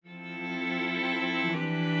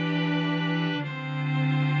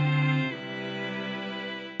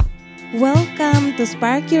Welcome to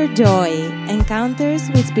Spark Your Joy, Encounters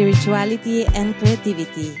with Spirituality and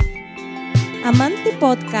Creativity, a monthly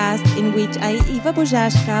podcast in which I, Eva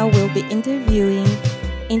Bojashka, will be interviewing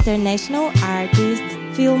international artists,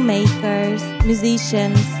 filmmakers,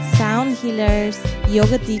 musicians, sound healers,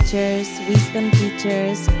 yoga teachers, wisdom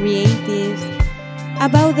teachers, creatives,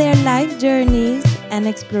 about their life journeys and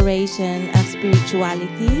exploration of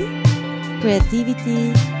spirituality,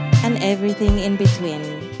 creativity, and everything in between.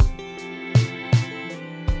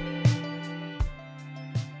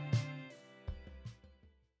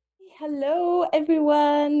 Hello,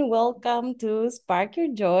 everyone. Welcome to Spark Your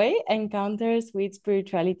Joy, Encounters with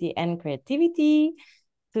Spirituality and Creativity.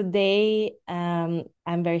 Today, I'm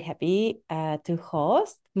very happy to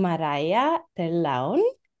host MARIJE TERLUIN,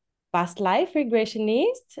 past life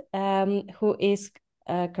regressionist, who is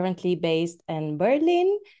currently based in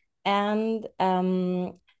Berlin, and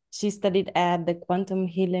she studied at the Quantum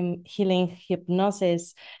Healing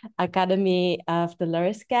Hypnosis Academy of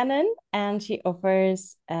Dolores Cannon, and she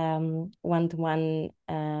offers one-to-one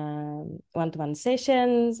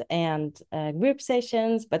sessions and group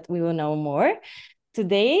sessions, but we will know more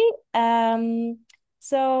today.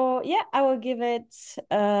 So yeah, I will give it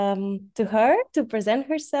to her to present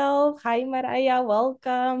herself. Hi, MARIJE,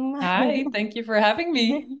 welcome. Hi, thank you for having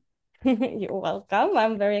me. You're welcome.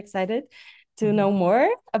 I'm very excited to know more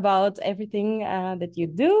about everything that you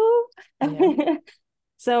do. Yeah.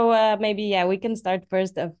 So maybe, yeah, we can start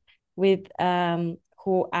first with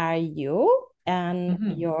who are you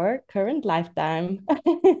and your current lifetime.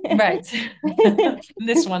 Right.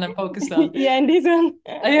 This one I'm focused on. Yeah, and this one.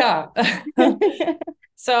 Yeah.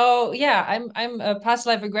 So yeah, I'm a past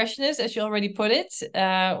life regressionist, as you already put it,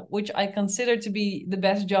 which I consider to be the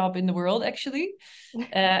best job in the world, actually.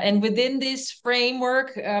 And within this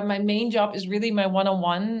framework, my main job is really my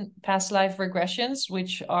one-on-one past life regressions,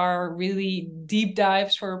 which are really deep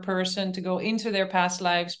dives for a person to go into their past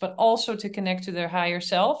lives, but also to connect to their higher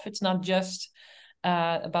self. It's not just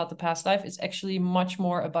about the past life. It's actually much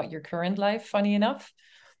more about your current life, funny enough.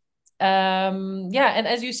 And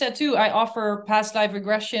as you said too, I offer past life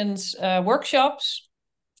regressions workshops.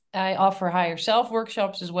 I offer higher self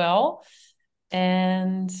workshops as well.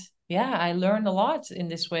 And yeah, I learn a lot in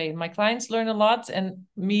this way. My clients learn a lot, and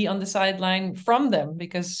me on the sideline from them,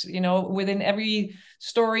 because, you know, within every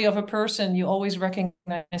story of a person, you always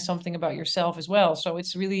recognize something about yourself as well. So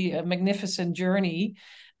it's really a magnificent journey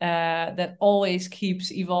that always keeps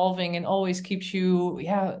evolving and always keeps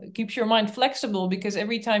keeps your mind flexible, because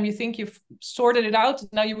every time you think you've sorted it out,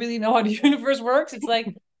 now you really know how the universe works. It's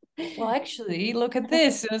like, well, actually, look at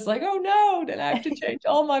this. And it's like, oh no, then I have to change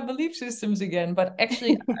all my belief systems again. But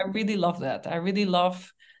actually, I really love that. I really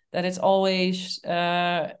love that it's always,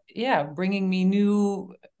 bringing me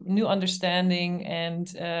new understanding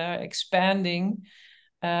and expanding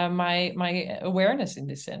my awareness in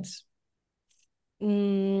this sense.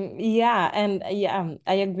 Yeah, and yeah,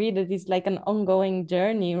 I agree that it's like an ongoing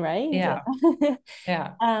journey, right? Yeah,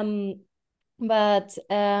 yeah. um, but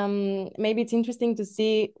maybe it's interesting to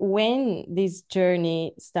see when this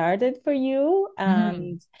journey started for you, Mhm.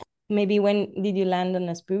 and maybe when did you land on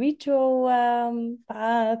a spiritual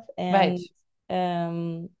path, Right.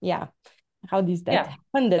 and yeah, how does that Yeah,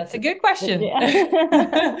 happen? that's a good question.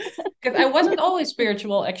 Yeah. Because I wasn't always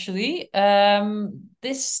spiritual, actually.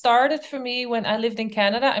 This started for me when I lived in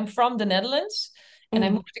Canada. I'm from the Netherlands, and I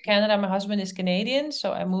Mm. moved to Canada. My husband is Canadian,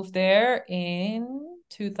 so I moved there in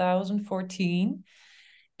 2014.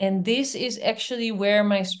 And this is actually where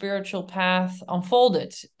my spiritual path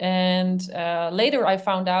unfolded. And later I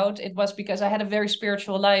found out it was because I had a very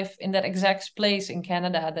spiritual life in that exact place in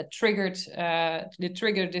Canada that triggered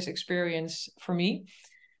this experience for me.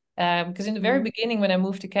 Because in the very beginning, when I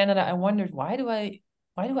moved to Canada, I wondered, why do I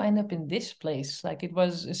end up in this place? Like, it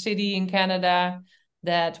was a city in Canada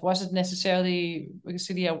that wasn't necessarily a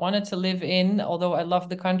city I wanted to live in. Although I loved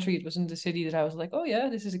the country, it wasn't the city that I was like, oh yeah,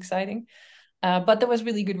 this is exciting. But there was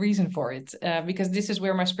really good reason for it, because this is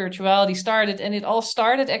where my spirituality started. And it all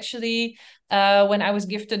started actually when I was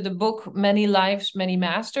gifted the book Many Lives, Many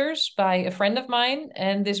Masters by a friend of mine.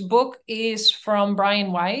 And this book is from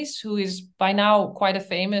Brian Weiss, who is by now quite a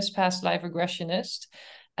famous past life regressionist.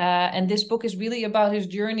 And this book is really about his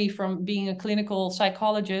journey from being a clinical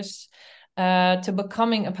psychologist to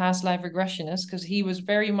becoming a past life regressionist, because he was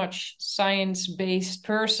very much science-based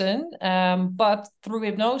person, but through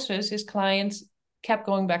hypnosis his clients kept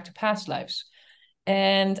going back to past lives.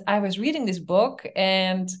 And I was reading this book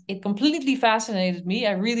and it completely fascinated me.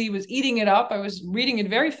 I really was eating it up. I was reading it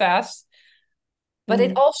very fast, But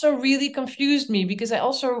it also really confused me because I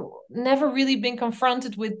also never really been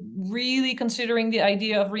confronted with really considering the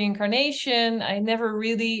idea of reincarnation. I never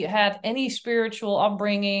really had any spiritual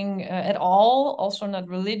upbringing at all, also not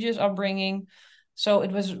religious upbringing. So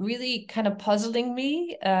it was really kind of puzzling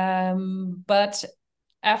me. But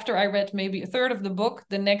after I read maybe a third of the book,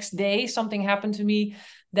 the next day something happened to me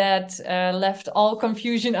that left all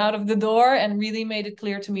confusion out of the door and really made it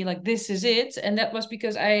clear to me, like, this is it. And that was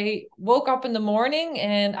because I woke up in the morning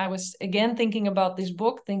and I was again thinking about this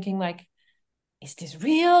book, thinking like, is this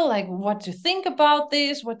real? Like, what to think about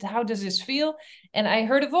this? How does this feel? And I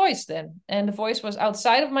heard a voice then, and the voice was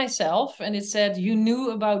outside of myself, and it said, you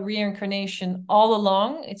knew about reincarnation all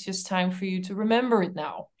along. It's just time for you to remember it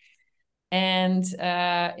now. And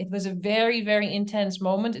it was a very, very intense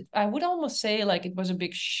moment. I would almost say like it was a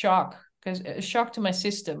big shock, because a shock to my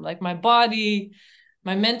system, like my body,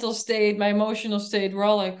 my mental state, my emotional state were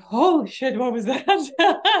all like, oh shit, what was that?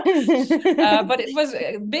 But it was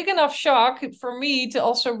a big enough shock for me to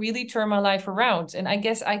also really turn my life around. And I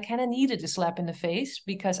guess I kind of needed a slap in the face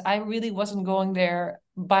because I really wasn't going there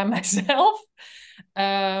by myself.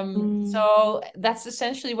 So that's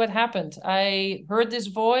essentially what happened. I heard this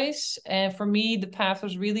voice, and for me, the path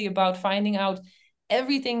was really about finding out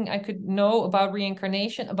everything I could know about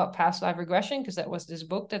reincarnation, about past life regression, because that was this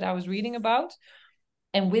book that I was reading about.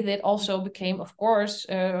 And with it also became, of course,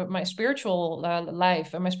 my spiritual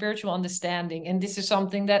life and my spiritual understanding. And this is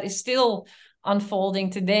something that is still unfolding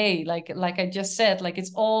today. Like I just said, like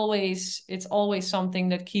it's always something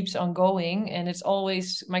that keeps on going, and it's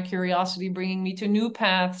always my curiosity bringing me to new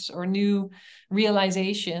paths or new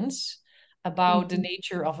realizations about the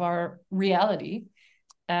nature of our reality.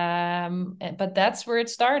 But that's where it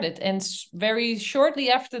started. And very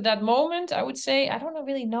shortly after that moment, I would say, I don't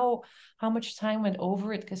really know how much time went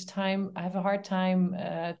over it, because I have a hard time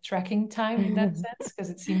tracking time in that sense,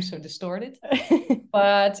 because it seems so distorted.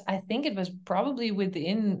 But I think it was probably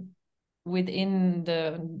within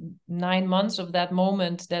the 9 months of that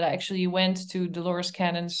moment that I actually went to Dolores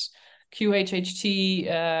Cannon's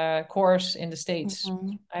QHHT course in the States.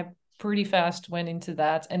 I pretty fast went into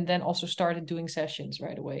that, and then also started doing sessions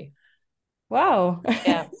right away. Wow.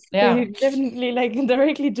 Yeah. So you definitely like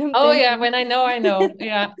directly jumped Oh into yeah, when I know.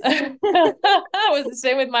 Yeah. It was the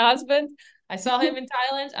same with my husband. I saw him in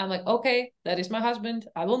Thailand. I'm like, okay, that is my husband.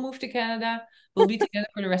 I will move to Canada. We'll be together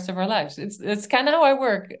for the rest of our lives. It's kind of how I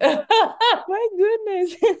work. My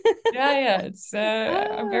goodness. Yeah. It's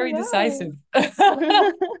I'm very decisive.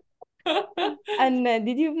 And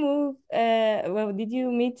did you move? Well, did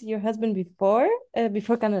you meet your husband before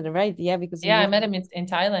Canada, right? Yeah, because you Yeah, I moved. met him in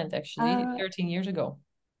Thailand actually 13 years ago.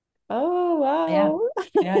 Oh Yeah. wow.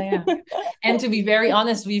 Yeah. And to be very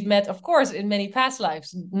honest, we've met, of course, in many past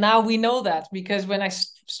lives. Now we know that because when I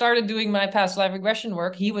started doing my past life regression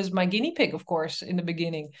work, he was my guinea pig, of course, in the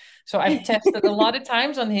beginning. So I've tested a lot of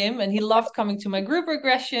times on him, and he loved coming to my group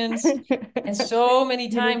regressions. And so many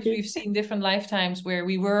times we've seen different lifetimes where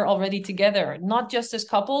we were already together, not just as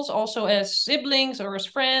couples, also as siblings or as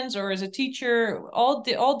friends or as a teacher,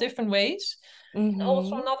 all different ways.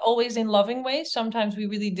 Also not always in loving ways. Sometimes we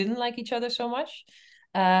really didn't like each other so much.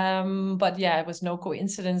 But yeah, it was no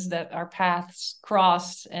coincidence that our paths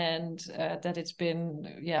crossed, and that it's been,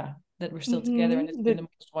 that we're still together, and it's been the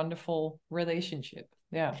most wonderful relationship.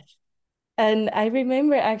 Yeah. And I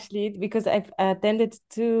remember actually because I've attended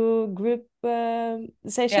two group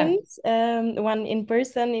sessions, one in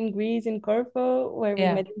person in Greece, in Corfu, where we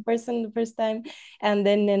met in person the first time, and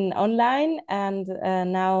then in online. And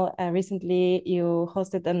now recently you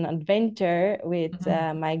hosted an adventure with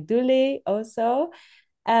Mike Dooley also.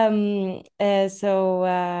 I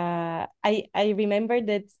remember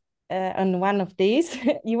that on one of these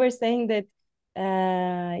you were saying that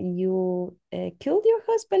you killed your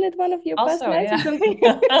husband at one of your past Also, lives or something.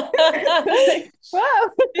 Like, wow.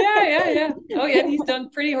 Yeah. Oh yeah, he's done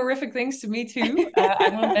pretty horrific things to me too. I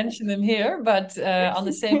won't mention them here, but on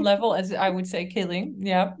the same level as I would say killing.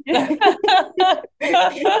 Yeah.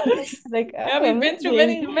 Like, Yeah, oh, we've been through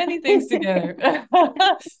many things together.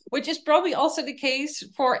 Which is probably also the case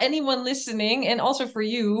for anyone listening, and also for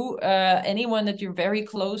you, anyone that you're very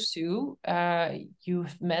close to.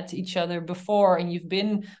 You've met each other before, and you've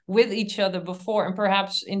been with each other before, and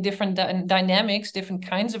perhaps in different dynamics, different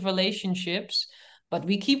kinds of relationships. But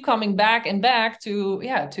we keep coming back and back to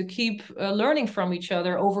keep learning from each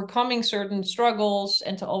other, overcoming certain struggles,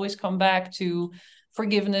 and to always come back to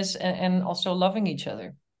forgiveness and also loving each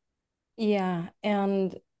other. Yeah,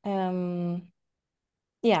 and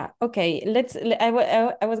yeah, okay.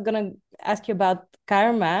 I was gonna ask you about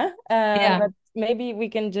karma, but maybe we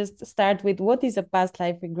can just start with what is a past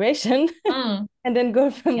life regression and then go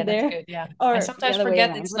from there. That's good. Yeah. Or I sometimes the other way forget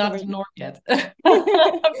around, it's whatever. not a norm yet.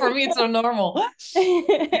 For me, it's so normal.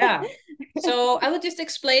 Yeah. So I will just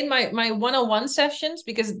explain my one-on-one sessions,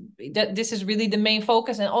 because this is really the main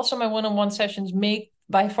focus, and also my one-on-one sessions make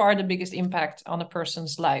by far the biggest impact on a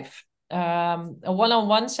person's life. A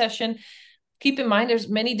one-on-one session, keep in mind there's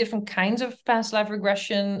many different kinds of past life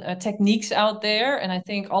regression techniques out there, and I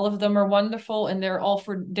think all of them are wonderful and they're all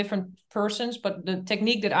for different persons, but the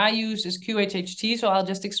technique that I use is QHHT, so I'll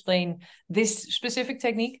just explain this specific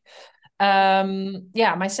technique.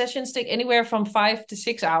 My sessions take anywhere from 5 to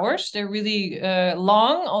 6 hours. They're really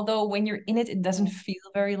long, although when you're in it, it doesn't feel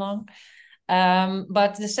very long.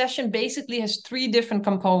 But the session basically has 3 different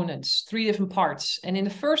components, 3 different parts. And in the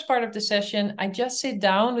first part of the session, I just sit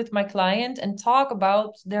down with my client and talk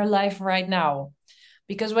about their life right now.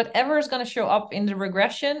 Because whatever is going to show up in the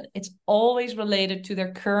regression, it's always related to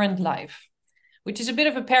their current life, which is a bit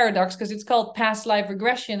of a paradox because it's called past life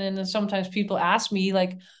regression. And then sometimes people ask me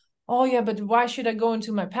like, oh yeah, but why should I go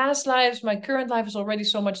into my past lives? My current life is already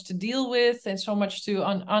so much to deal with and so much to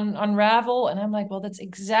unravel. And I'm like, well, that's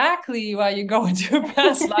exactly why you go into a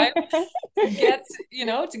past life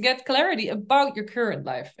to get clarity about your current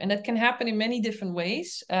life. And that can happen in many different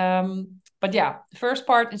ways. But yeah, the first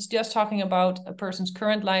part is just talking about a person's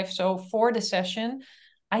current life. So for the session,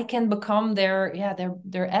 I can become their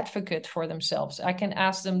advocate for themselves. I can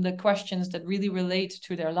ask them the questions that really relate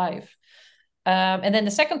to their life. And then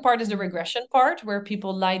the second part is the regression part, where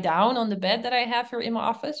people lie down on the bed that I have here in my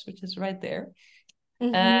office, which is right there.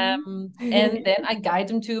 And then I guide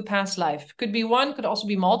them to a past life. Could be one, could also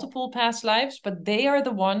be multiple past lives, but they are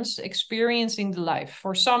the ones experiencing the life.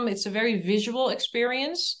 For some, it's a very visual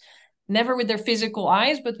experience, never with their physical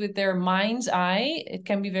eyes, but with their mind's eye. It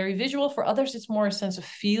can be very visual. For others, it's more a sense of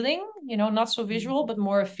feeling, not so visual, but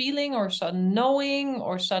more a feeling or sudden knowing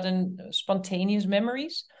or sudden spontaneous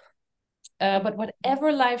memories. But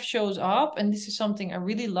whatever life shows up, and this is something I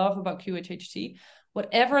really love about QHHT,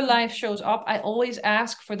 whatever life shows up, I always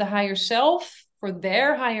ask for the higher self, for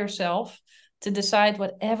their higher self, to decide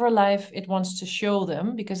whatever life it wants to show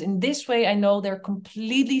them, because in this way I know they're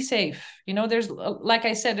completely safe. There's, like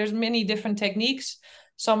I said, there's many different techniques.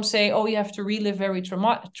 Some say, oh, you have to relive very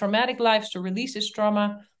traumatic lives to release this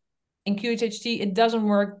trauma. In QHHT, it doesn't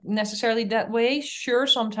work necessarily that way. Sure,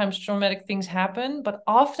 sometimes traumatic things happen, but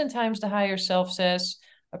oftentimes the higher self says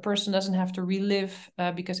a person doesn't have to relive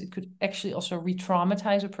because it could actually also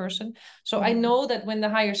re-traumatize a person. So I know that when the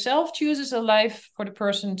higher self chooses a life for the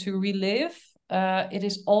person to relive, it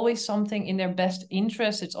is always something in their best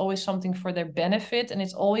interest. It's always something for their benefit, and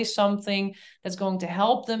it's always something that's going to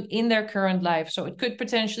help them in their current life. So it could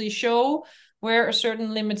potentially show where a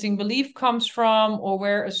certain limiting belief comes from, or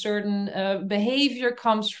where a certain behavior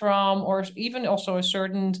comes from, or even also a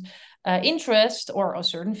certain interest or a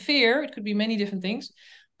certain fear. It could be many different things.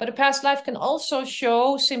 But a past life can also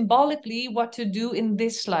show symbolically what to do in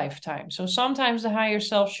this lifetime. So sometimes the higher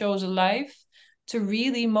self shows a life to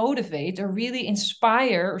really motivate or really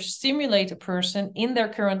inspire or stimulate a person in their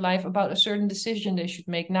current life about a certain decision they should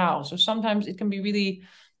make now. So sometimes it can be really,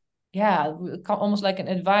 almost like an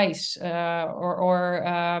advice or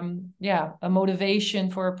a motivation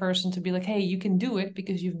for a person to be like, hey, you can do it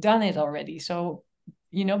because you've done it already. So,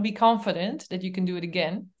 be confident that you can do it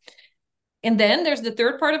again. And then there's the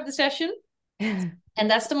third part of the session. And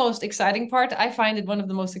that's the most exciting part. I find it one of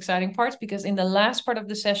the most exciting parts, because in the last part of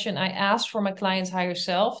the session, I ask for my client's higher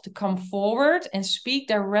self to come forward and speak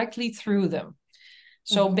directly through them.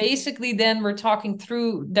 So basically, then we're talking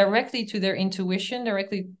through directly to their intuition,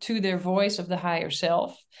 directly to their voice of the higher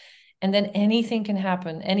self. And then anything can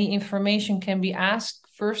happen. Any information can be asked,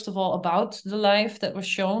 first of all, about the life that was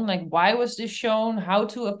shown. Like, why was this shown? How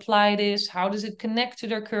to apply this? How does it connect to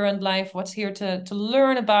their current life? What's here to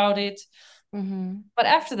learn about it? But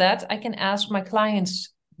after that, I can ask my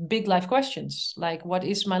clients big life questions, like, what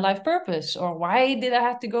is my life purpose? Or why did I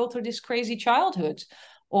have to go through this crazy childhood?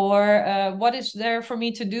 Or what is there for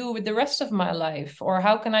me to do with the rest of my life? Or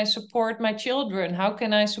how can I support my children? How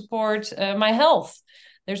can I support my health?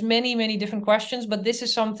 There's many, many different questions, but this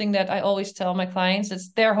is something that I always tell my clients. It's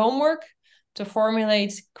their homework to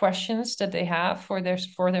formulate questions that they have for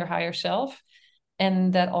their higher self.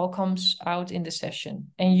 And that all comes out in the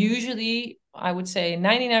session. And usually, I would say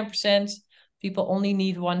 99%, people only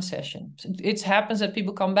need one session. It happens that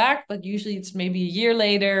people come back, but usually it's maybe a year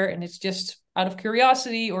later, and it's just out of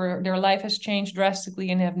curiosity, or their life has changed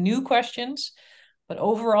drastically and have new questions. But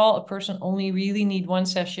overall, a person only really need one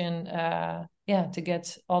session to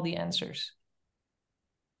get all the answers.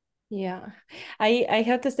 Yeah, I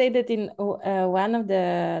have to say that in one of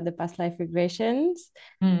the past life regressions,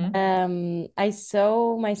 I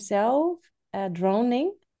saw myself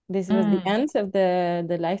drowning. This was the end of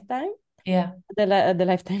the lifetime. Yeah. The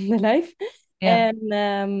lifetime, the life. Yeah.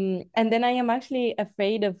 And then I am actually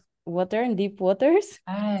afraid of water and deep waters.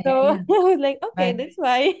 Ah, So yeah, I was like, okay, right. that's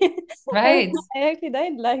why Right. I actually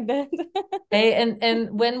died like that. Hey,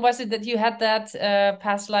 and when was it that you had that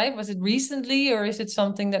past life? Was it recently, or is it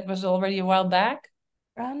something that was already a while back?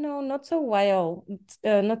 No, not so while.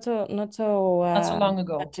 Not so Not so long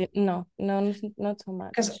ago. no, no, not so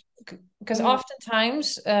Because much. because Mm.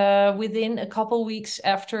 oftentimes within a couple weeks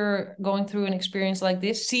after going through an experience like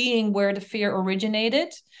this, seeing where the fear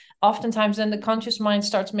originated, oftentimes then the conscious mind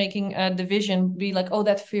starts making a division, be like, oh,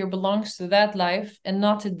 that fear belongs to that life and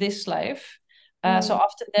not to this life. So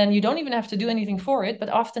often then you don't even have to do anything for it, but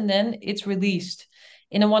often then it's released.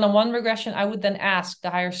 In a one-on-one regression, I would then ask the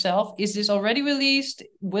higher self, is this already released?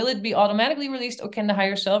 Will it be automatically released, or can the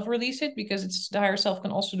higher self release it? Because it's the higher self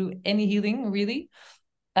can also do any healing, really.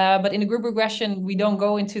 But in a group regression, we don't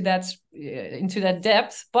go into that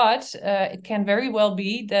depth. But it can very well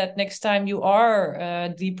be that next time you are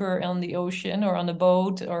deeper on the ocean or on the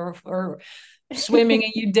boat or swimming,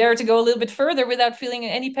 and you dare to go a little bit further without feeling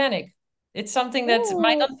any panic. It's something that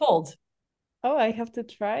might Oh, unfold. oh, I have to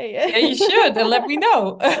try. Yeah, you should, and let me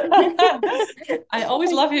know. I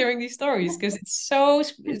always love hearing these stories because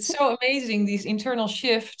it's so amazing, these internal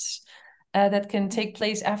shifts that can take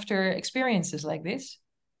place after experiences like this.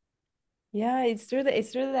 Yeah, it's true that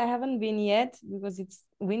I haven't been yet because it's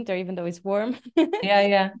winter, even though it's warm. Yeah,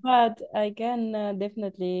 yeah. But I can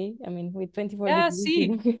definitely, I mean, with 24 Yeah, degrees see.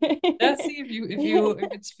 in Let's see if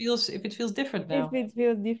it feels different if now. it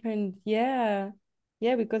feels different. Yeah.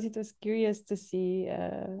 Yeah, because it was curious to see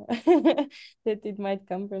that it might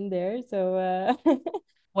come from there. So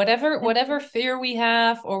Whatever fear we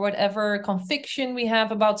have, or whatever conviction we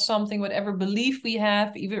have about something, whatever belief we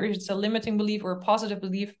have, either if it's a limiting belief or a positive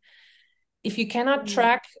belief, if you cannot mm,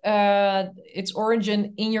 track its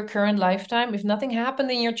origin in your current lifetime, if nothing happened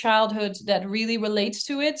in your childhood that really relates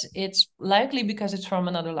to it, it's likely because it's from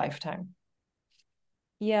another lifetime.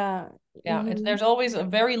 yeah. Yeah, Hmm. there's always a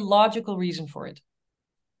very logical reason for it.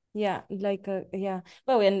 Yeah, like yeah.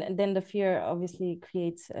 Well, and then the fear obviously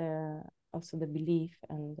creates also the belief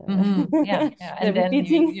and Yeah, yeah, the and then you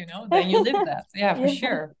repeating. you know then you live that. Yeah, for Yeah.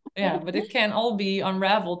 sure. Yeah, but it can all be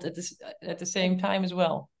unraveled at the same time as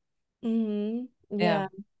well. Hmm. Yeah,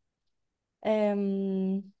 Yeah.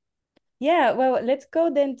 Um. Yeah. Well, let's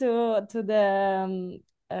go then to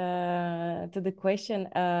the question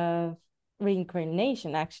of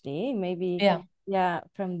reincarnation. Actually, maybe yeah. yeah,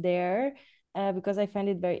 from there, because I find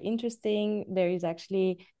it very interesting. There is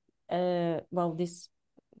actually well, this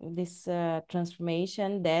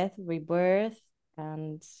transformation, death, rebirth,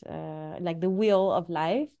 and like the wheel of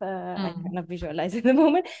life. I Mm. kind of visualize at the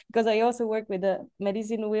moment because I also work with the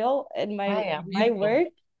medicine wheel in Ah, my yeah, my beautiful. work.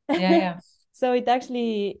 Yeah, yeah. So it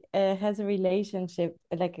actually has a relationship,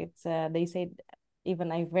 like it's they say,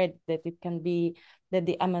 even I've read that it can be that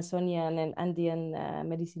the Amazonian and Andean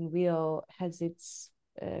medicine wheel has its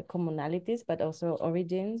commonalities, but also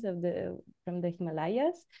origins of the from the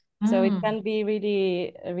Himalayas. So it Mm. can be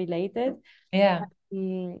really related. Yeah.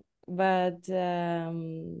 But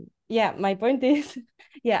yeah, my point is,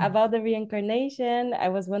 yeah, about the reincarnation. I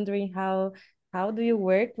was wondering how do you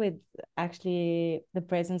work with actually the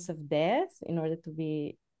presence of death in order to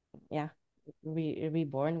be, yeah,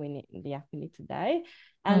 reborn? We need to die,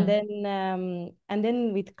 Mm. and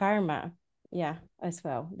then with karma, yeah, as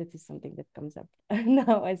well. That is something that comes up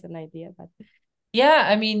now as an idea, but Yeah,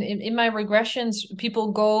 I mean, in my regressions,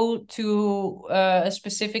 people go to a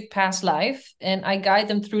specific past life, and I guide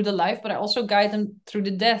them through the life, but I also guide them through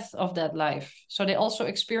the death of that life. So they also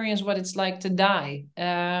experience what it's like to die.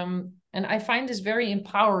 And I find this very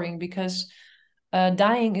empowering because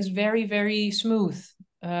dying is very, very smooth.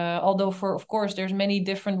 Although, of course, there's many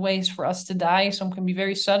different ways for us to die. Some can be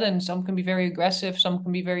very sudden, some can be very aggressive, some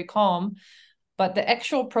can be very calm. But the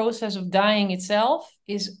actual process of dying itself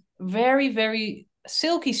is very, very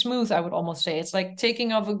silky smooth, I would almost say. It's like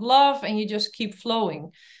taking off a glove and you just keep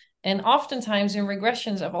flowing. And oftentimes in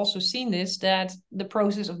regressions, I've also seen this, that the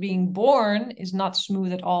process of being born is not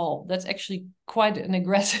smooth at all. That's actually quite an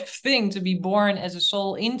aggressive thing, to be born as a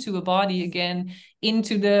soul into a body again,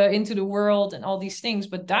 into the world and all these things.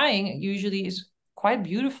 But dying usually is quite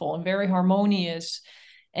beautiful and very harmonious.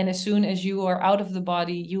 And as soon as you are out of the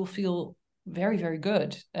body, you'll feel very, very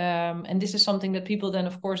good. And this is something that people then,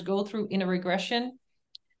 of course, go through in a regression.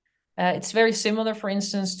 It's very similar, for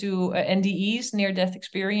instance, to NDEs, near-death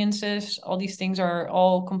experiences. All these things are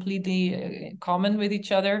all completely common with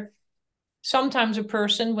each other. Sometimes a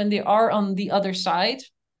person, when they are on the other side,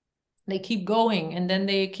 they keep going, and then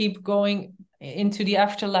they keep going into the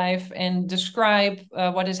afterlife and describe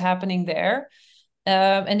what is happening there.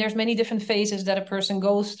 And there's many different phases that a person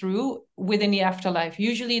goes through within the afterlife.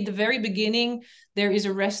 Usually at the very beginning, there is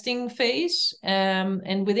a resting phase.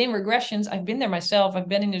 And within regressions, I've been there myself. I've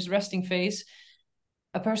been in this resting phase.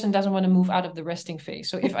 A person doesn't want to move out of the resting phase.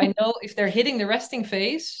 So if I know if they're hitting the resting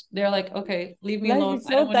phase, they're like, okay, leave me Life alone. is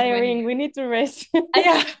I don't so want to go tiring. anywhere. We need to rest.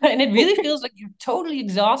 Yeah, and it really feels like you're totally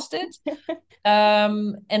exhausted.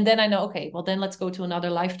 And then I know, okay, well, then let's go to another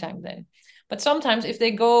lifetime then. But sometimes if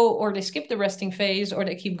they go or they skip the resting phase or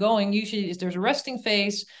they keep going, usually there's a resting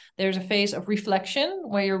phase, there's a phase of reflection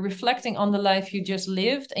where you're reflecting on the life you just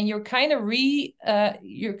lived, and you're kind of reliving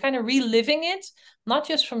it, not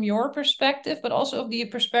just from your perspective, but also of the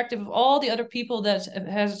perspective of all the other people that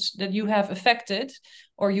you have affected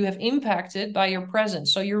or you have impacted by your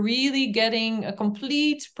presence. So you're really getting a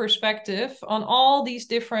complete perspective on all these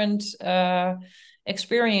different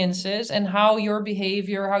experiences and how your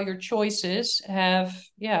behavior, how your choices have,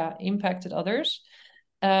 impacted others.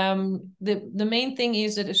 The main thing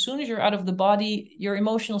is that as soon as you're out of the body, your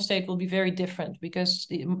emotional state will be very different, because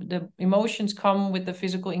the emotions come with the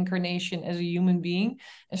physical incarnation as a human being.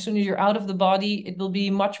 As soon as you're out of the body, it will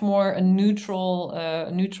be much more a neutral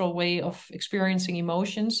way of experiencing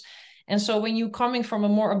emotions. And so when you're coming from a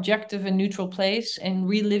more objective and neutral place and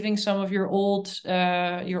reliving some of your old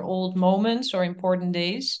moments or important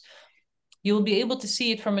days, you'll be able to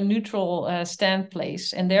see it from a neutral stand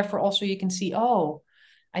place. And therefore also you can see, oh,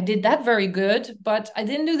 I did that very good, but I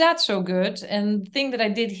didn't do that so good. And the thing that I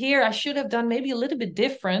did here, I should have done maybe a little bit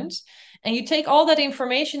different. And you take all that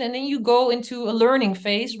information and then you go into a learning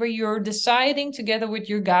phase where you're deciding together with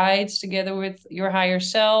your guides, together with your higher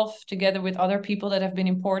self, together with other people that have been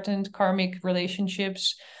important, karmic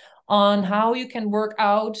relationships, on how you can work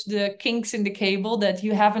out the kinks in the cable that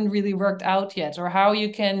you haven't really worked out yet, or how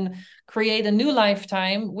you can create a new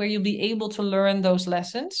lifetime where you'll be able to learn those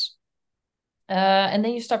lessons. And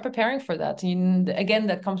then you start preparing for that. And again,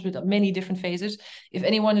 that comes with many different phases. If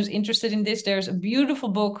anyone is interested in this, there's a beautiful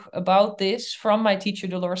book about this from my teacher,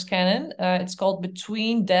 Dolores Cannon. It's called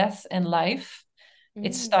Between Death and Life.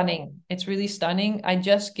 It's stunning. It's really stunning. I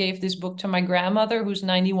just gave this book to my grandmother, who's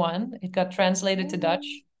 91. It got translated to Dutch,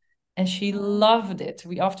 and she loved it.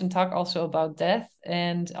 We often talk also about death,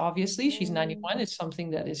 and obviously she's 91. It's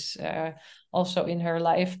something that is also in her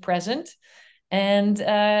life present. And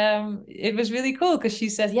it was really cool because she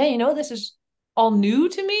said, yeah, this is all new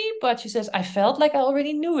to me, but she says, I felt like I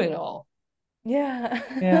already knew it all. Yeah.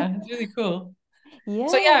 Yeah, it's really cool. Yeah.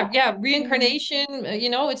 So reincarnation,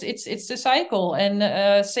 it's the cycle.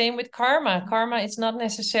 And same with karma. Karma, it's not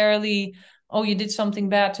necessarily, oh, you did something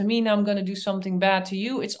bad to me, now I'm going to do something bad to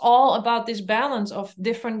you. It's all about this balance of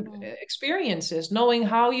different experiences, knowing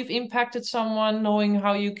how you've impacted someone, knowing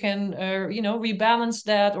how you can, rebalance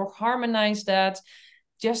that or harmonize that.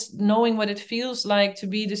 Just knowing what it feels like to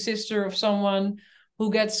be the sister of someone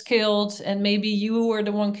who gets killed, and maybe you were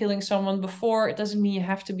the one killing someone before. It doesn't mean you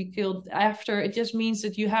have to be killed after. It just means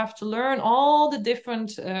that you have to learn all the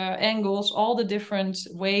different angles, all the different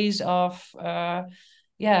ways of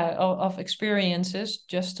experiences,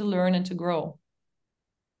 just to learn and to grow.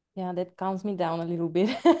 Yeah, that calms me down a little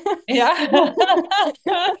bit. Yeah.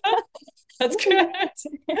 That's good.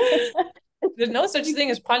 There's no such thing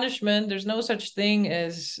as punishment. There's no such thing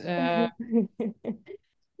as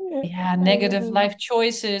negative life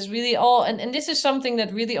choices, really all. And this is something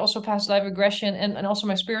that really also past life regression and also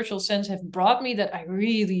my spiritual sense have brought me, that I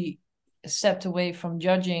really stepped away from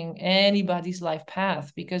judging anybody's life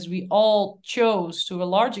path, because we all chose to a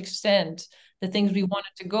large extent the things we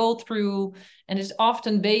wanted to go through, and it's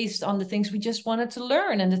often based on the things we just wanted to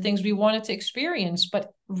learn and the things we wanted to experience,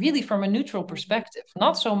 but really from a neutral perspective,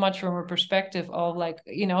 not so much from a perspective of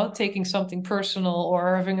taking something personal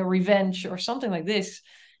or having a revenge or something like this.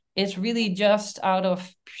 It's really just out of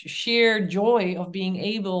sheer joy of being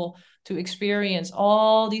able to experience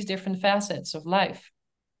all these different facets of life.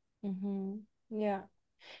 Yeah.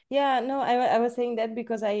 Yeah, no, I was saying that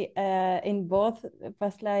because I in both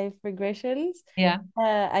past life regressions,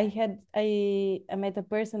 I met a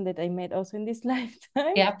person that I met also in this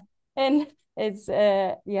lifetime. Yeah. And it's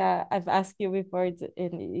I've asked you before,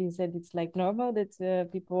 and you said it's like normal that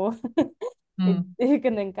people you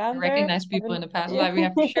can encounter. Recognize people in the past life,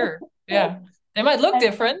 yeah, for sure. Yeah. They might look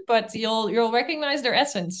different, but you'll recognize their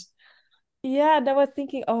essence. Yeah, and I was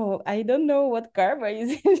thinking, oh, I don't know what karma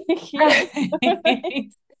is here.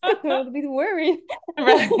 I was a bit worried.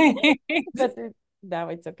 Right. But now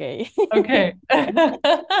it's okay. Okay.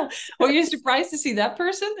 Were you surprised to see that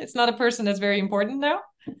person? It's not a person that's very important now.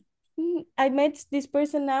 I met this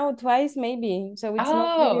person now twice, maybe. So it's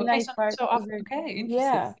not Oh, really okay. like So part so of often. the, Okay, interesting.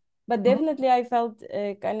 yeah. But Mhm. definitely I felt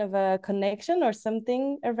kind of a connection or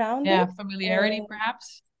something around Yeah, it. familiarity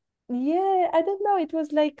perhaps. Yeah, I don't know. It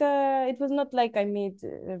was like it was not like I meet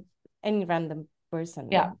any random person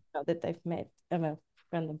Yeah, that I've met. Well,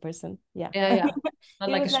 random person. Yeah. yeah, yeah. Not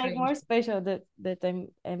It like a was like more stranger. special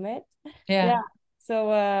I met. Yeah, Yeah.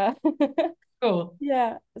 So cool.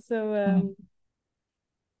 yeah. So Mhm.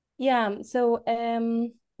 yeah. So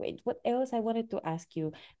wait, what else I wanted to ask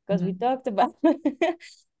you? Because we Mhm. talked about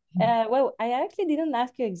well, I actually didn't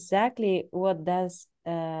ask you exactly what does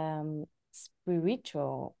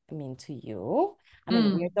spiritual mean to you. I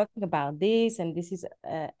mean, we are Mm. talking about this, and this is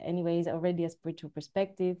anyways already a spiritual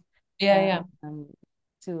perspective. Yeah, yeah. Um,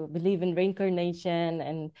 to believe in reincarnation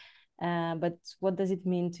and but what does it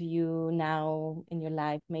mean to you now in your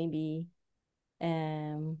life, maybe? I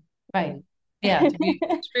Right. don't Yeah, to be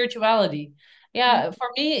spirituality. Yeah, for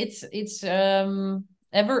me it's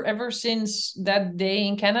ever since that day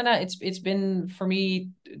in Canada, it's been for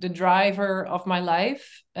me the driver of my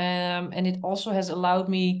life. And it also has allowed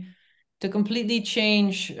me to completely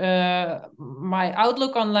change my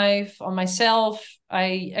outlook on life, on myself.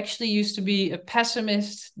 I actually used to be a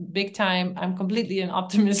pessimist big time. I'm completely an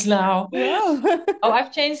optimist now. Wow. Oh,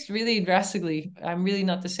 I've changed really drastically. I'm really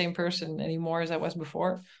not the same person anymore as I was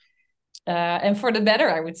before. And for the better,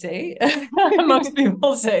 I would say. Most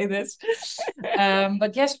people say this.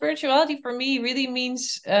 But yeah, spirituality for me really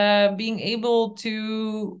means being able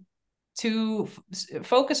to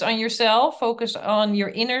focus on yourself, focus on your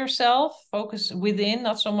inner self, focus within,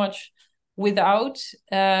 not so much without.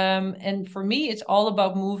 And for me, it's all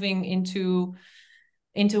about moving into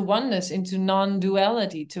oneness, into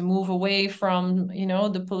non-duality, to move away from,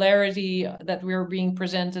 the polarity that we're being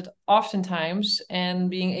presented oftentimes, and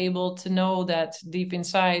being able to know that deep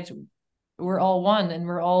inside we're all one, and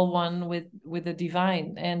we're all one with the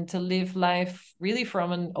divine, and to live life really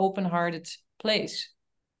from an open-hearted place,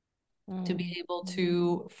 to be Mm. able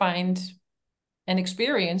to find and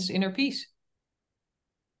experience inner peace.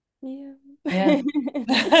 Yeah. Yeah.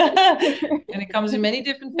 And it comes in many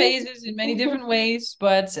different phases, in many different ways,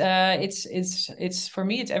 but it's for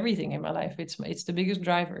me, it's everything in my life. It's the biggest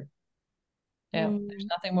driver. Yeah, there's Mm.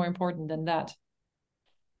 nothing more important than that.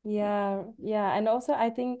 Yeah, yeah. And also I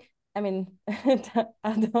think, I mean, to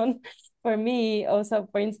add on for me, also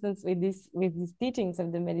for instance, with these teachings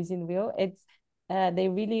of the medicine wheel, it's they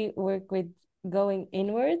really work with going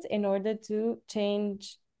inwards in order to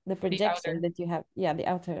change the The projection outer. that you have. Yeah, the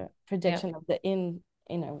outer Yeah, projection of the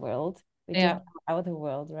inner world, which is yeah. the outer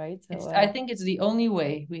world, right? So I think it's the only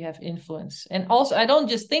way we have influence. And also, I don't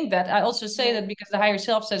just think that. I also say yeah. that because the higher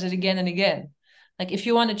self says it again and again. Like, if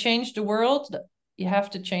you want to change the world, you have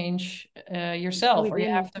to change yourself, or you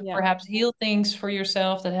Within, have to yeah. perhaps heal things for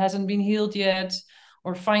yourself that hasn't been healed yet,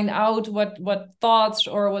 or find out what thoughts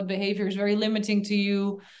or what behavior is very limiting to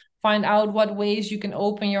you. Find out what ways you can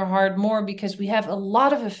open your heart more, because we have a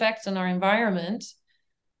lot of effect on our environment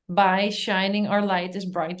by shining our light as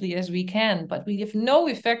brightly as we can. But we have no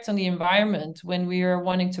effect on the environment when we are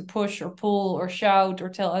wanting to push or pull or shout or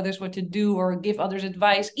tell others what to do or give others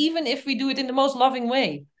advice, even if we do it in the most loving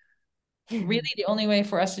way. Really, the only way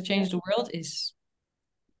for us to Yeah. change the world is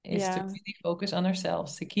to Yeah. really focus on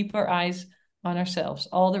ourselves, to keep our eyes on ourselves.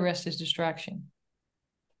 All the rest is distraction.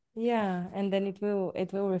 Yeah, and then it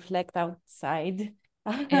will reflect outside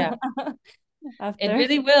Yeah. It after.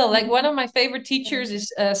 really will. Like, one of my favorite teachers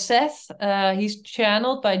is Seth. He's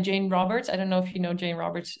channeled by Jane Roberts. I don't know if you know Jane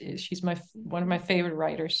Roberts. She's one of my favorite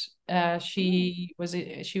writers. Oh. She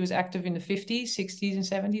was active in the 50s, 60s, and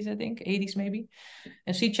 70s, I think, 80s maybe.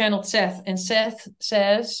 And she channeled Seth. And Seth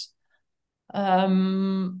says,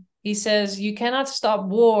 he says, you cannot stop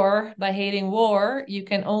war by hating war. You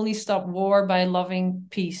can only stop war by loving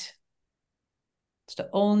peace. It's the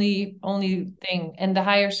only thing. And the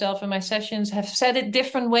higher self in my sessions have said it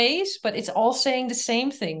different ways, but it's all saying the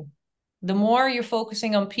same thing. The more you're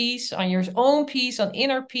focusing on peace, on your own peace, on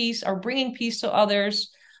inner peace, or bringing peace to others,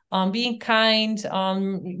 on being kind,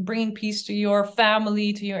 on bringing peace to your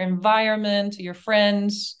family, to your environment, to your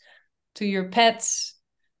friends, to your pets,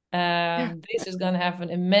 this is going to have an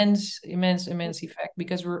immense effect,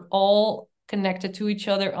 because we're all connected to each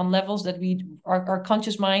other on levels that our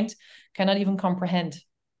conscious mind cannot even comprehend.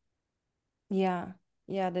 Yeah,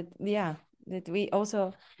 yeah, that we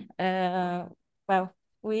also well,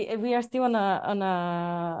 we are still on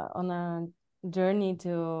a journey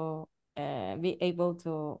to be able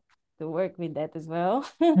to work with that as well.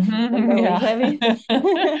 Yeah.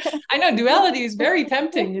 I know duality is very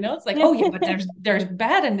tempting, it's like, oh yeah, but there's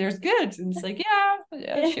bad and there's good. And it's like,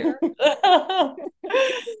 yeah, sure.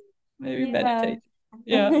 Maybe meditate.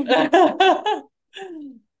 Yeah.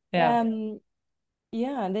 Yeah.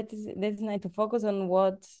 Yeah, that's nice to focus on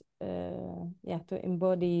what to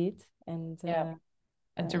embody it and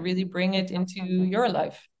to really bring it into your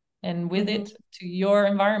life and with mm-hmm. it to your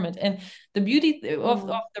environment. And the beauty of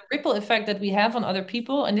the ripple effect that we have on other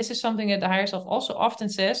people, and this is something that the higher self also often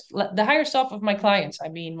says, the higher self of my clients, I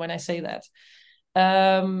mean, when I say that,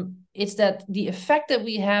 it's that the effect that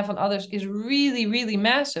we have on others is really, really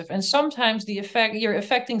massive. And sometimes the effect, you're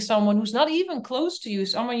affecting someone who's not even close to you,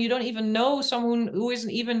 someone you don't even know, someone who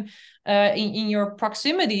isn't even in your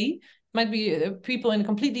proximity. Might be people in a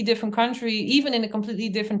completely different country, even in a completely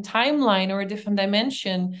different timeline or a different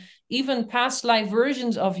dimension. Even past life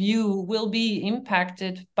versions of you will be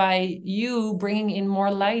impacted by you bringing in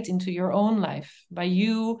more light into your own life, by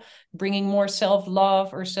you bringing more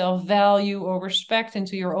self-love or self-value or respect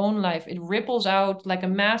into your own life. It ripples out like a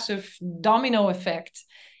massive domino effect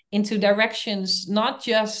into directions, not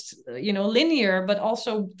just linear, but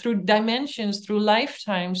also through dimensions, through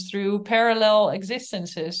lifetimes, through parallel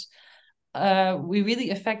existences. We really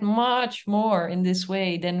affect much more in this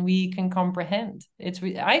way than we can comprehend.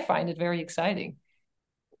 I find it very exciting.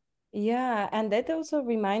 Yeah, and that also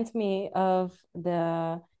reminds me of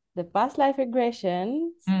the past life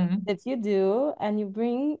regressions that you do, and you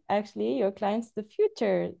bring actually your clients to the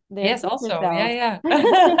future, their yes, future also, selves. yeah.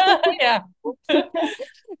 Yeah. So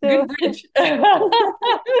Good bridge. there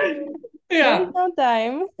is Yeah. no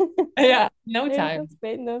time. Yeah, no There is time. no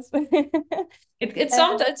space, no space.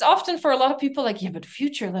 It's often for a lot of people like, yeah, but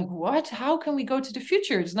future, like what? How can we go to the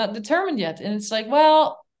future? It's not determined yet. And it's like,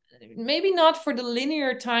 well, maybe not for the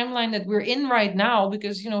linear timeline that we're in right now,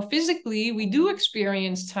 because physically we do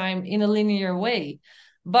experience time in a linear way.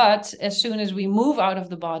 But as soon as we move out of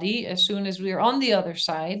the body, as soon as we're on the other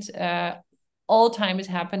side, all time is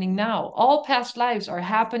happening now. All past lives are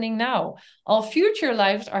happening now. All future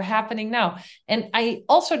lives are happening now. And I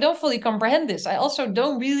also don't fully comprehend this. I also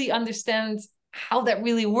don't really understand how that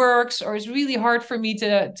really works, or it's really hard for me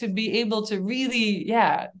to be able to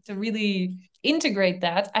really integrate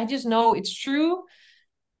that. I just know it's true,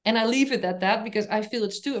 and I leave it at that, because I feel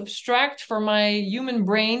it's too abstract for my human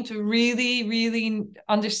brain to really, really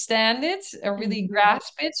understand it or really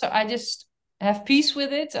grasp it. So I just have peace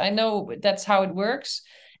with it. I know that's how it works.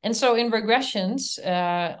 And so in regressions,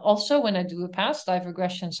 also when I do a past life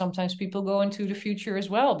regression, sometimes people go into the future as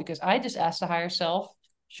well, because I just ask the higher self,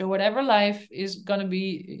 show whatever life is going to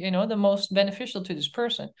be, the most beneficial to this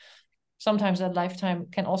person. Sometimes that lifetime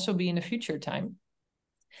can also be in a future time.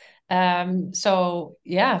 So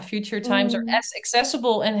yeah, future times are as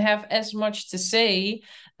accessible and have as much to say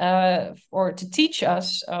or to teach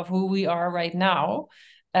us of who we are right now.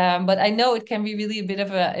 But I know it can be really a bit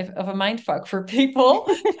of a mind fuck for people.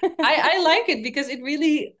 I like it because it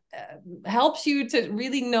really helps you to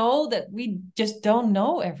really know that we just don't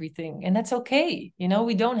know everything, and that's okay.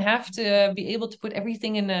 We don't have to be able to put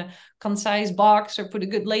everything in a concise box or put a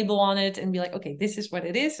good label on it and be like, okay, this is what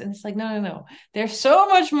it is. And it's like, no. There's so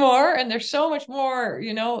much more, and there's so much more,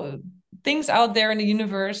 things out there in the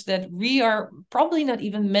universe that we are probably not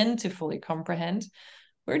even meant to fully comprehend.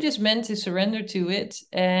 We're just meant to surrender to it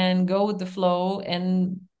and go with the flow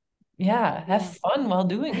and have fun while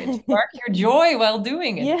doing it. Spark your joy while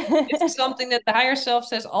doing it. This is something that the higher self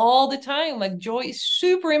says all the time. Like, joy is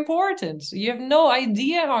super important. So you have no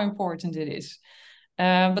idea how important it is.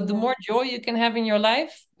 But the more joy you can have in your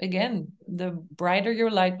life, again, the brighter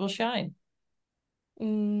your light will shine.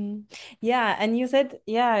 Yeah, and you said,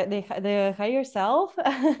 the higher self.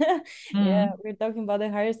 Yeah, we're talking about the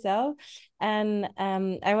higher self, and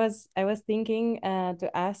I was thinking to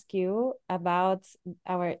ask you about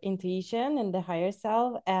our intuition and the higher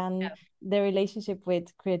self, and the relationship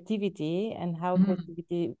with creativity, and how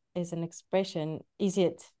creativity is an expression. Is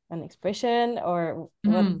it an expression, or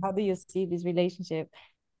what? How do you see this relationship?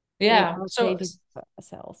 So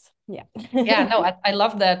Cells. Yeah. No, I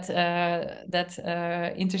love that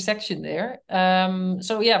intersection there.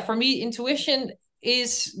 For me, intuition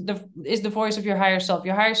is the voice of your higher self.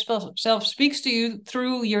 Your higher self speaks to you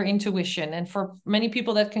through your intuition, and for many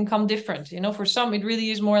people that can come different. For some it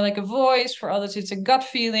really is more like a voice. For others it's a gut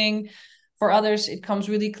feeling. For others it comes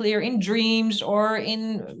really clear in dreams or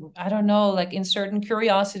in, I don't know, like in certain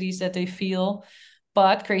curiosities that they feel.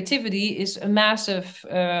 But creativity is a massive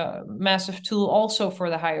tool also for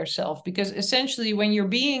the higher self, because essentially when you're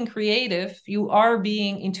being creative, you are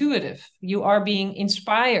being intuitive, you are being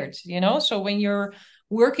inspired, So when you're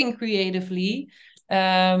working creatively,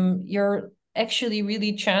 you're actually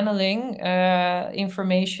really channeling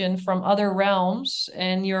information from other realms,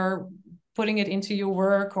 and you're putting it into your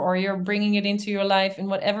work, or you're bringing it into your life in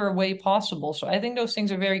whatever way possible. So I think those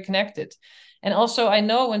things are very connected. And also, I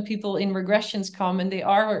know when people in regressions come and they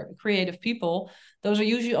are creative people, those are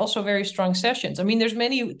usually also very strong sessions. I mean, there's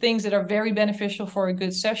many things that are very beneficial for a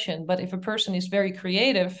good session, but if a person is very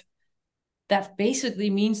creative, that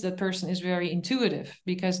basically means that person is very intuitive,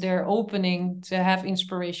 because they're opening to have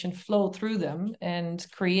inspiration flow through them and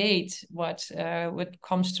create what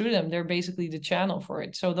comes through them. They're basically the channel for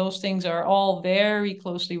it. So those things are all very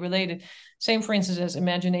closely related. Same, for instance, as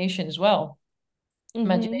imagination as well.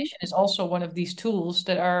 Imagination is also one of these tools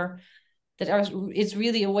that are it's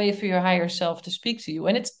really a way for your higher self to speak to you,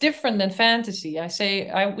 and it's different than fantasy.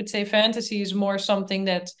 I would say fantasy is more something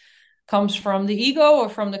that comes from the ego or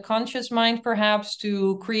from the conscious mind, perhaps,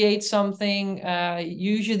 to create something,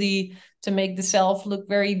 usually to make the self look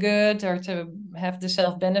very good, or to have the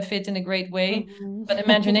self benefit in a great way. But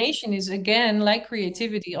imagination is, again, like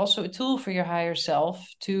creativity, also a tool for your higher self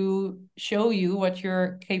to show you what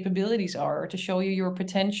your capabilities are, or to show you your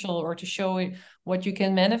potential, or to show you what you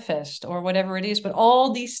can manifest, or whatever it is. But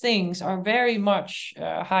all these things are very much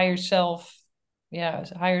higher self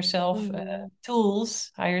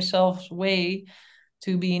tools, higher self's way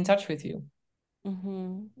to be in touch with you.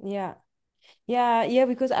 Yeah,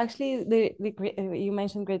 because actually you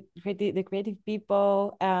mentioned the creative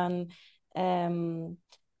people, and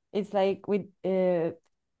it's like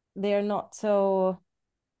they are not so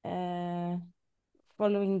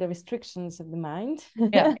following the restrictions of the mind.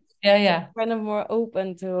 Yeah. Kind of more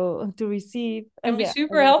open to receive. Can be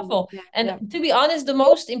super helpful. To be honest, the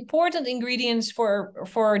most important ingredients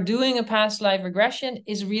for doing a past life regression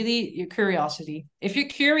is really your curiosity. If you're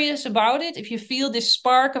curious about it, if you feel this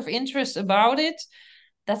spark of interest about it,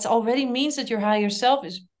 that already means that your higher self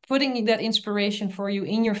is putting that inspiration for you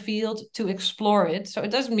in your field to explore it. So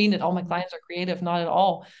it doesn't mean that all my clients are creative, not at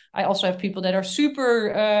all. I also have people that are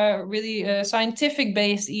super really scientific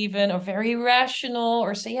based, even, or very rational,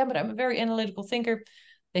 or say, yeah, but I'm a very analytical thinker.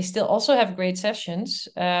 They still also have great sessions.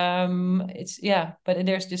 But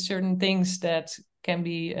there's just certain things that can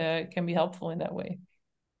be helpful in that way.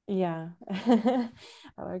 Yeah.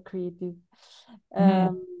 Our creative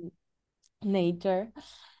nature.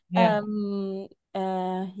 Well,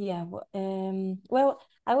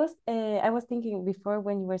 I was thinking before,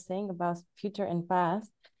 when you were saying about future and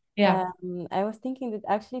past. I was thinking that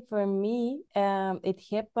actually for me, it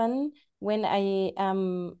happened when I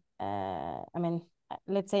am I mean,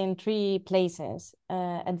 let's say in 3 places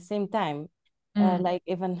at the same time. Like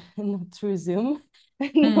even not through Zoom.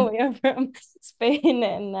 No, we are from Spain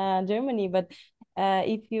and Germany, but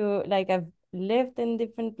if you like, I've lived in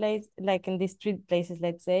different places, like in these 3 places,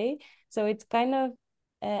 let's say. So it's kind of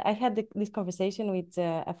I had this conversation with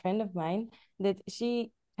a friend of mine, that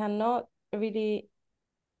she cannot really,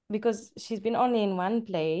 because she's been only in one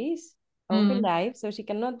place all her life, so she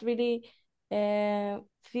cannot really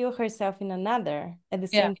feel herself in another at the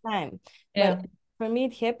same time. But for me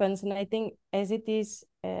it happens, and I think as it is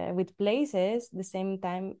with places, the same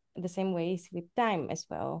ways with time as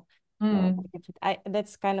well.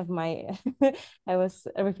 That's kind of my I was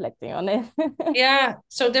reflecting on it.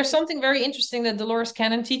 So there's something very interesting that Dolores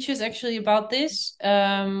Cannon teaches actually about this,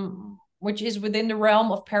 which is within the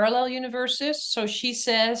realm of parallel universes. So she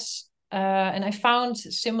says, and I found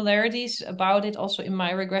similarities about it also in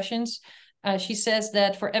my regressions. She says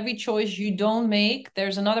that for every choice you don't make,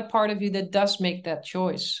 there's another part of you that does make that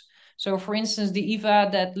choice. So, for instance, the Eva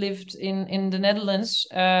that lived in the Netherlands,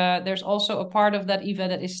 there's also a part of that Eva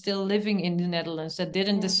that is still living in the Netherlands, that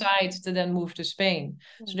didn't decide to then move to Spain.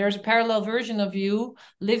 So there's a parallel version of you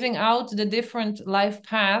living out the different life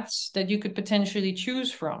paths that you could potentially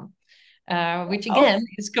choose from. Which again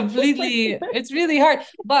is completely, it's really hard.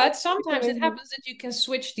 But sometimes it happens that you can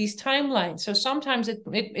switch these timelines. So sometimes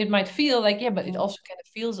it might feel like, but it also kind of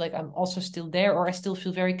feels like I'm also still there, or I still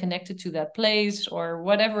feel very connected to that place, or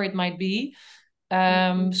whatever it might be.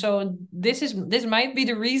 So this might be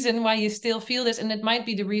the reason why you still feel this, and it might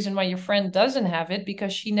be the reason why your friend doesn't have it,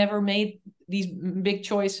 because she never made these big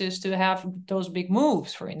choices to have those big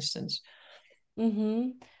moves, for instance.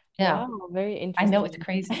 Wow, very interesting. I know, it's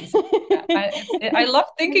crazy. I love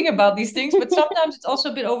thinking about these things, but sometimes it's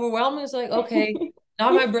also a bit overwhelming. It's like, okay,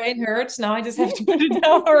 now my brain hurts. Now I just have to put it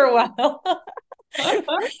down for a while.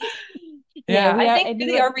 Yeah, we I are think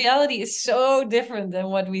really our reality is so different than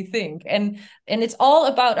what we think. And it's all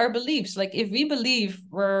about our beliefs. Like if we believe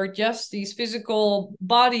we're just these physical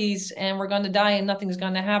bodies and we're going to die and nothing's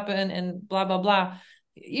going to happen and blah, blah, blah.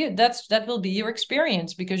 Yeah, that will be your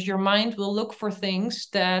experience because your mind will look for things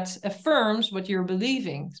that affirms what you're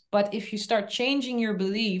believing. But if you start changing your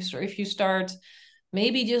beliefs, or if you start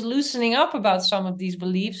maybe just loosening up about some of these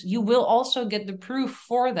beliefs, you will also get the proof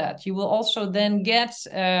for that. You will also then get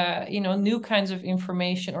new kinds of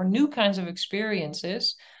information or new kinds of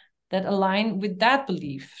experiences that align with that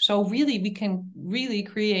belief. So really we can really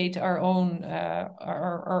create our own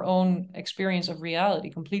our own experience of reality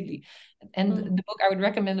completely. And the book I would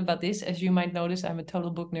recommend about this, as you might notice, I'm a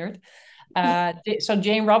total book nerd. So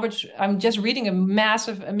Jane Roberts, I'm just reading a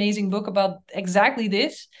massive, amazing book about exactly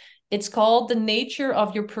this. It's called The Nature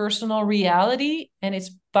of Your Personal Reality, and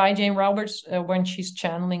it's by Jane Roberts when she's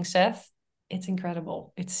channeling Seth. It's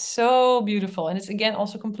incredible. It's so beautiful. And it's, again,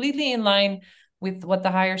 also completely in line with what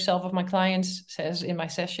the higher self of my clients says in my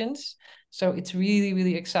sessions. So it's really,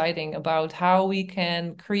 really exciting about how we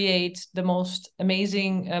can create the most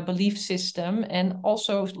amazing belief system and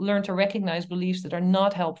also learn to recognize beliefs that are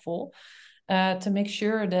not helpful to make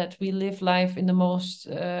sure that we live life in the most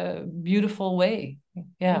beautiful way.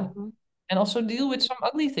 Yeah. And also deal with some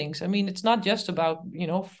ugly things. I mean, it's not just about,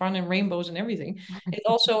 fun and rainbows and everything. It's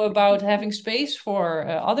also about having space for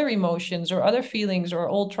other emotions or other feelings or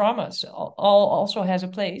old traumas. All also has a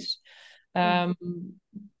place.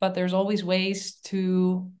 But there's always ways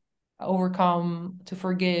to overcome, to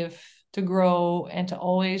forgive, to grow, and to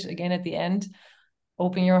always, again, at the end,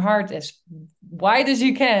 open your heart as wide as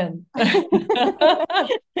you can.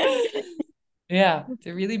 Yeah,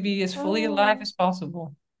 to really be as fully alive as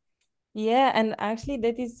possible. Yeah, and actually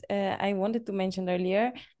that is I wanted to mention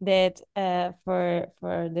earlier that for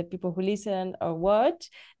the people who listen or watch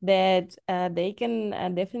that they can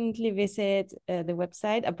definitely visit the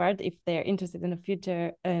website, apart if they're interested in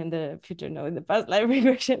the past life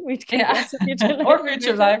regression, which can be also future life or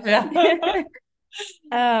future life, yeah.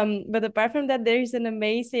 But apart from that, there is an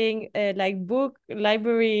amazing book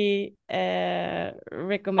library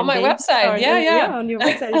recommendation on my website. Yeah, on your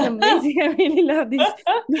website. It's amazing. I really love this.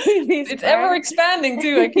 This it's part. ever expanding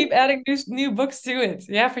too. I keep adding new books to it.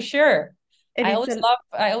 Yeah, for sure. And I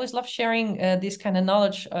always love sharing this kind of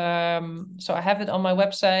knowledge. So I have it on my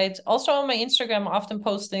website, also on my Instagram. I often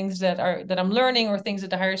post things that I'm learning or things that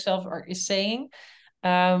the higher self is saying.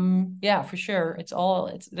 Yeah, for sure.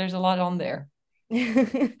 There's a lot on there.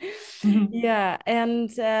 Yeah,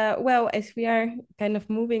 and well, as we are kind of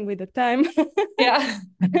moving with the time, yeah.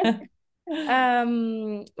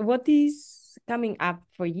 What is coming up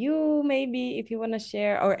for you? Maybe if you want to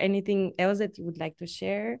share, or anything else that you would like to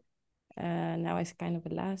share. Now is kind of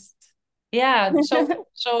a last. Yeah.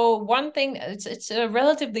 So one thing, it's a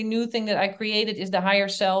relatively new thing that I created, is the higher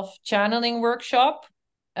self channeling workshop.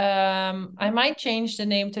 I might change the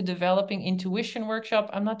name to Developing Intuition Workshop.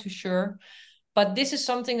 I'm not too sure. But this is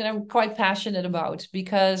something that I'm quite passionate about,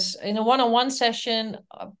 because in a one-on-one session,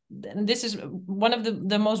 and this is one of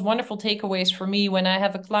the most wonderful takeaways for me when I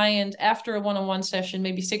have a client after a one-on-one session,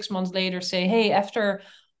 maybe 6 months later, say, hey, after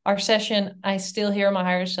our session, I still hear my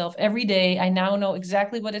higher self every day. I now know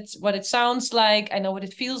exactly what it sounds like. I know what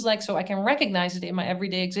it feels like, so I can recognize it in my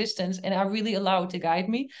everyday existence, and I really allow it to guide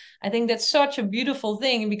me. I think that's such a beautiful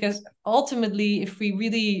thing, because ultimately, if we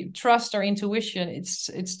really trust our intuition,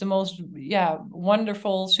 it's the most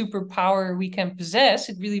wonderful superpower we can possess.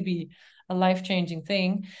 It really be a life-changing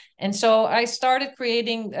thing. And so I started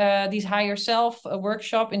creating these higher self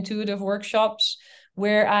intuitive workshops,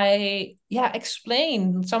 where I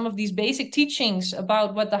explain some of these basic teachings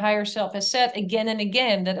about what the higher self has said again and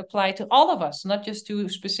again, that apply to all of us, not just to a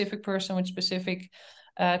specific person with specific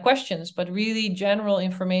questions, but really general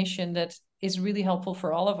information that is really helpful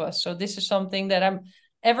for all of us. So this is something that I'm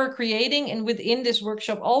ever creating. And within this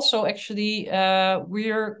workshop also, actually,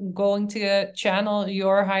 we're going to channel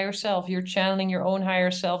your higher self. You're channeling your own higher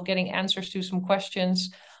self, getting answers to some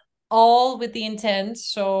questions, all with the intent,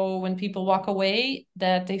 so when people walk away,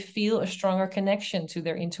 that they feel a stronger connection to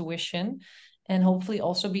their intuition, and hopefully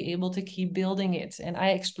also be able to keep building it. And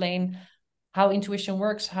I explain how intuition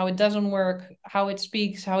works, how it doesn't work, how it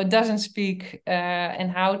speaks, how it doesn't speak, and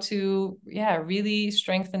how to really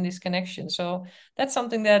strengthen this connection. So that's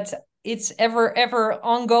something that it's ever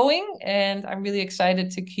ongoing, and I'm really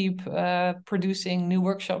excited to keep producing new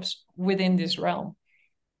workshops within this realm.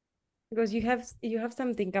 Because you have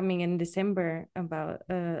something coming in December about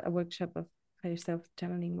a workshop of higher self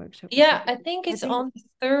channeling workshop? Yeah, I think it's on the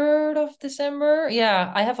 3rd of December.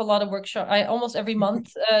 Yeah, I have a lot of workshop. I almost every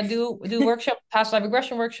month do workshop, past life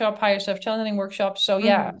regression workshop, higher self channeling workshop. So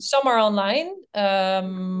yeah, some are online,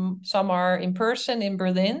 some are in person in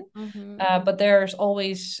Berlin. But there's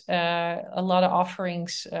always a lot of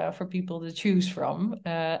offerings for people to choose from.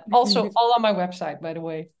 Also, all on my website, by the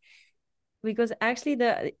way. Because actually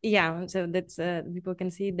so that's people can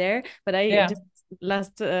see there, but just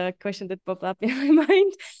last question that popped up in my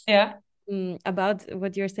mind about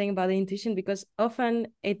what you're saying about the intuition, because often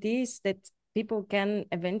it is that people can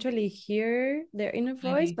eventually hear their inner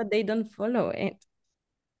voice, but they don't follow it.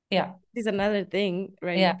 This is another thing,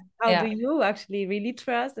 right? How do you actually really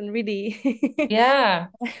trust and really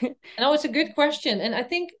No, it's a good question. And I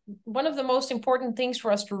think one of the most important things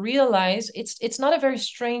for us to realize, it's not a very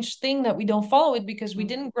strange thing that we don't follow it, because we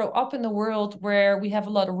didn't grow up in the world where we have a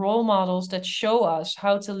lot of role models that show us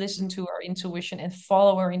how to listen to our intuition and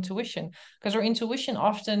follow our intuition. Because our intuition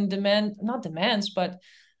often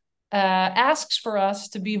asks for us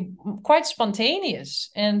to be quite spontaneous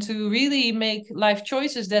and to really make life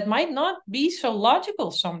choices that might not be so logical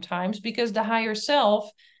sometimes, because the higher self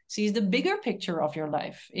sees the bigger picture of your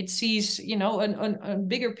life. It sees, a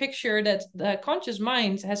bigger picture that the conscious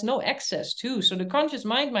mind has no access to. So the conscious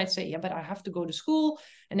mind might say, yeah, but I have to go to school,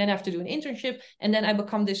 and then I have to do an internship, and then I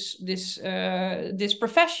become this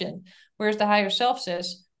profession. Whereas the higher self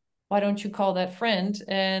says, why don't you call that friend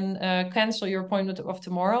and cancel your appointment of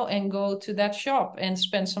tomorrow and go to that shop and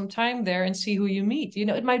spend some time there and see who you meet?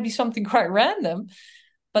 It might be something quite random,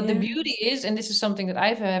 but the beauty is, and this is something that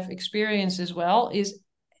I have experienced as well, is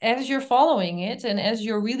as you're following it and as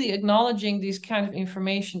you're really acknowledging this kind of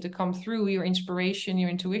information to come through, your inspiration, your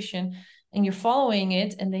intuition, and you're following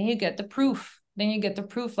it, and then you get the proof. Then you get the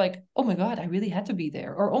proof like, oh my God, I really had to be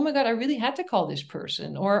there. Or, oh my God, I really had to call this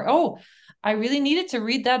person. Or, oh, I really needed to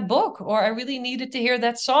read that book, or I really needed to hear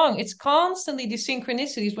that song. It's constantly these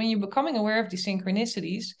synchronicities. When you're becoming aware of these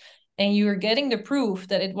synchronicities and you're getting the proof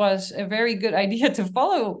that it was a very good idea to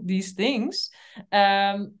follow these things,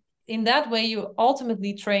 in that way, you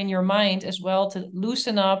ultimately train your mind as well to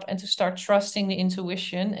loosen up and to start trusting the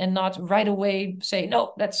intuition and not right away say,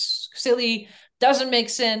 no, that's silly, doesn't make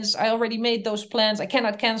sense. I already made those plans. I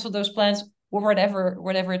cannot cancel those plans, or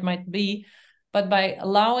whatever it might be. But by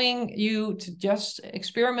allowing you to just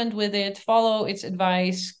experiment with it, follow its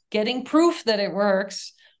advice, getting proof that it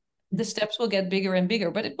works, the steps will get bigger and bigger.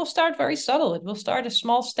 But it will start very subtle. It will start as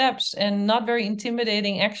small steps and not very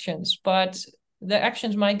intimidating actions. But the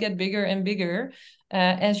actions might get bigger and bigger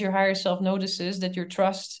as your higher self notices that your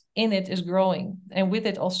trust in it is growing. And with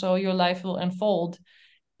it also, your life will unfold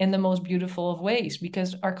in the most beautiful of ways,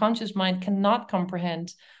 because our conscious mind cannot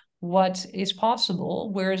comprehend what is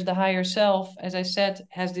possible, whereas the higher self, as I said,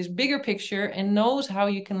 has this bigger picture and knows how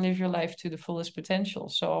you can live your life to the fullest potential.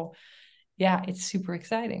 So yeah, it's super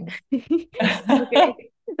exciting. Okay,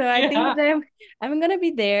 so I think that I'm gonna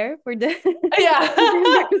be there for the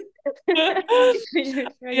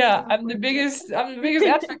I'm the biggest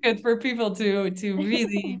advocate for people to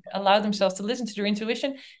really allow themselves to listen to their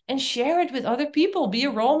intuition and share it with other people. Be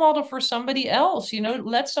a role model for somebody else.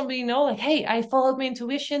 Let somebody know, like, hey, I followed my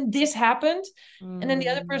intuition, this happened. And then the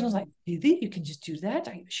other person's like, really? You can just do that?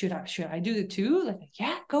 Should I do it too? Like,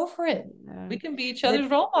 yeah, go for it. We can be each other's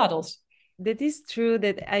role models. That is true.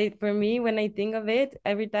 For me, when I think of it,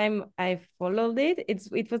 every time I followed it,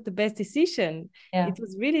 it was the best decision. It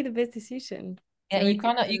was really the best decision. Yeah, so you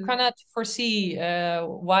cannot foresee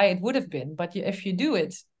why it would have been, but if you do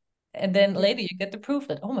it, and then later you get the proof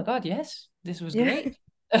that, oh my God, yes, this was great.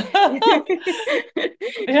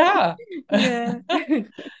 Yeah.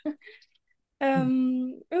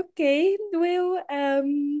 Okay, well,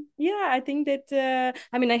 I think that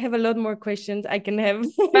I have a lot more questions. I can have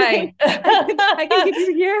right. I can keep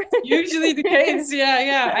you here. Usually the case.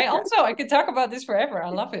 Yeah. I could talk about this forever. I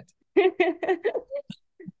love it.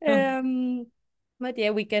 But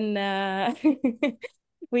yeah, we can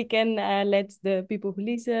we can let the people who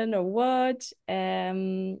listen or watch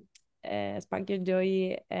Spark Your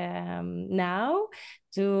Joy now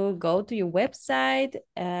to go to your website,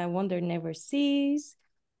 Wonder Never Cease,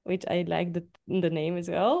 which I like the name as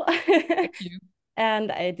well. Thank you.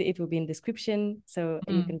 And it will be in description, so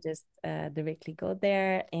you can just directly go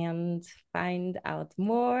there and find out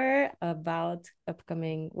more about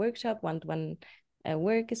upcoming workshop, one-to-one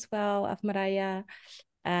work as well of Marije.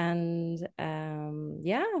 And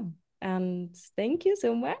and thank you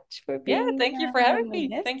so much for being thank you for having me.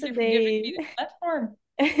 Thank you for giving me the platform.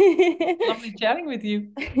 Lovely chatting with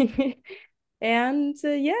you. And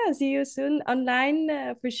see you soon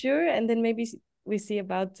online for sure, and then maybe we see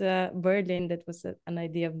about Berlin. That was an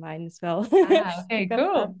idea of mine as well. Okay, Like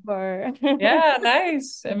cool. for Yeah,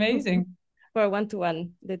 nice. Amazing. for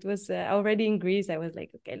one-to-one. That was already in Greece. I was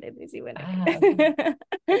like, okay, let me see when I Okay. can.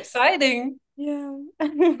 Exciting. Yeah.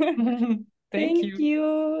 Thank Thank you.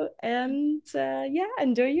 you. And yeah,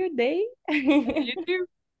 enjoy your day. You too.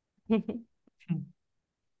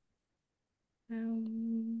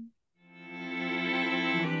 um,